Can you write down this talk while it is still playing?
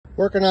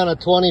Working on a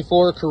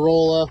 24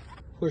 Corolla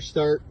push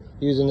start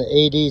using the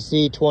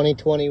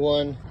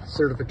ADC-2021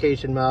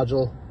 certification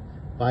module,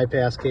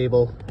 bypass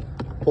cable.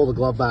 Pull the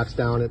glove box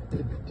down,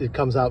 it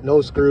comes out,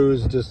 no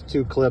screws, just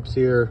 2 clips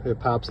here. It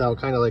pops out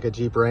kind of like a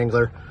Jeep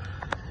Wrangler.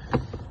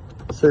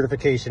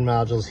 Certification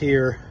modules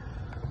here.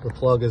 The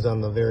plug is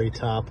on the very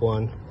top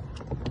one.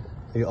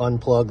 You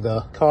unplug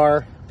the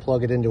car,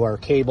 plug it into our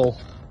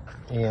cable,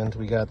 and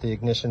we got the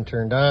ignition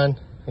turned on.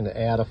 I'm gonna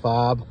add a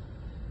fob.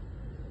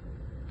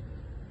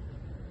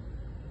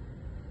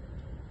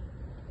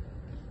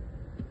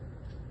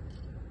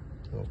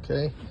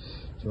 Okay,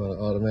 do you want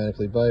to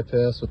automatically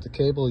bypass with the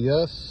cable?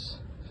 Yes.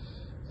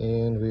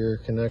 And we are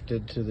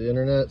connected to the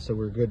internet, so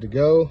we're good to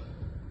go.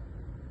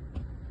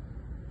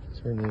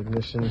 Turn the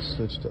ignition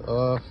switch to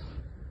off.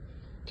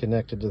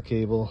 Connected to the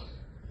cable.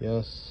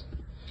 Yes.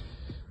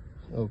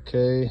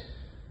 Okay.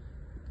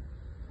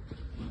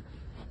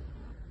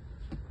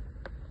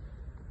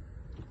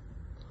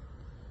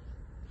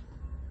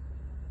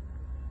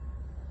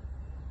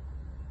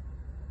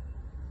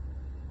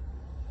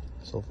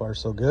 So far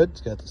so good. It's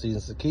got the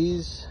C's and the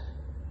keys.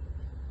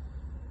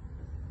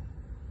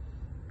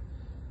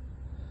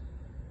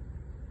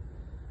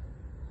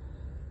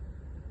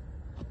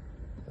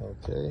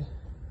 Okay.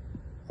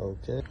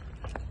 Okay.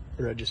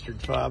 Registered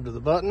fob to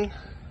the button.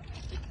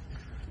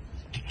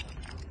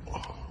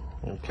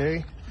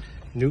 Okay.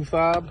 New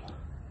fob.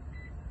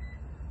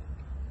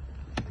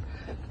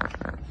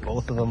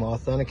 Both of them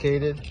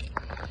authenticated.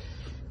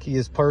 Key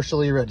is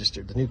partially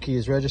registered. The new key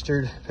is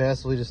registered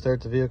passively to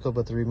start the vehicle,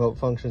 but the remote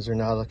functions are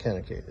not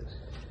authenticated.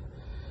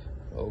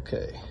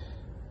 Okay.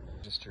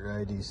 Register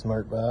ID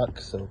smart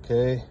box.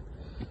 Okay.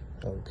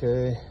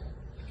 Okay.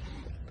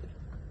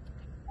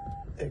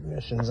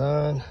 Ignition's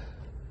on.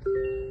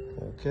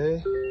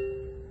 Okay.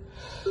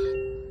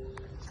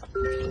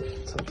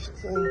 Touch the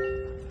thing.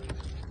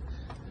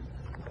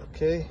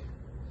 Okay.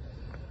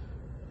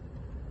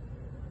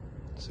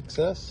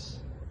 Success.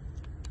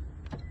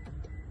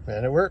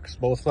 And it works.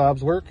 Both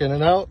fobs work in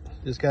and out.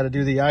 Just got to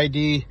do the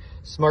ID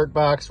smart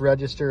box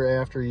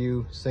register after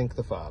you sync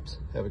the fobs.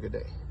 Have a good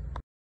day.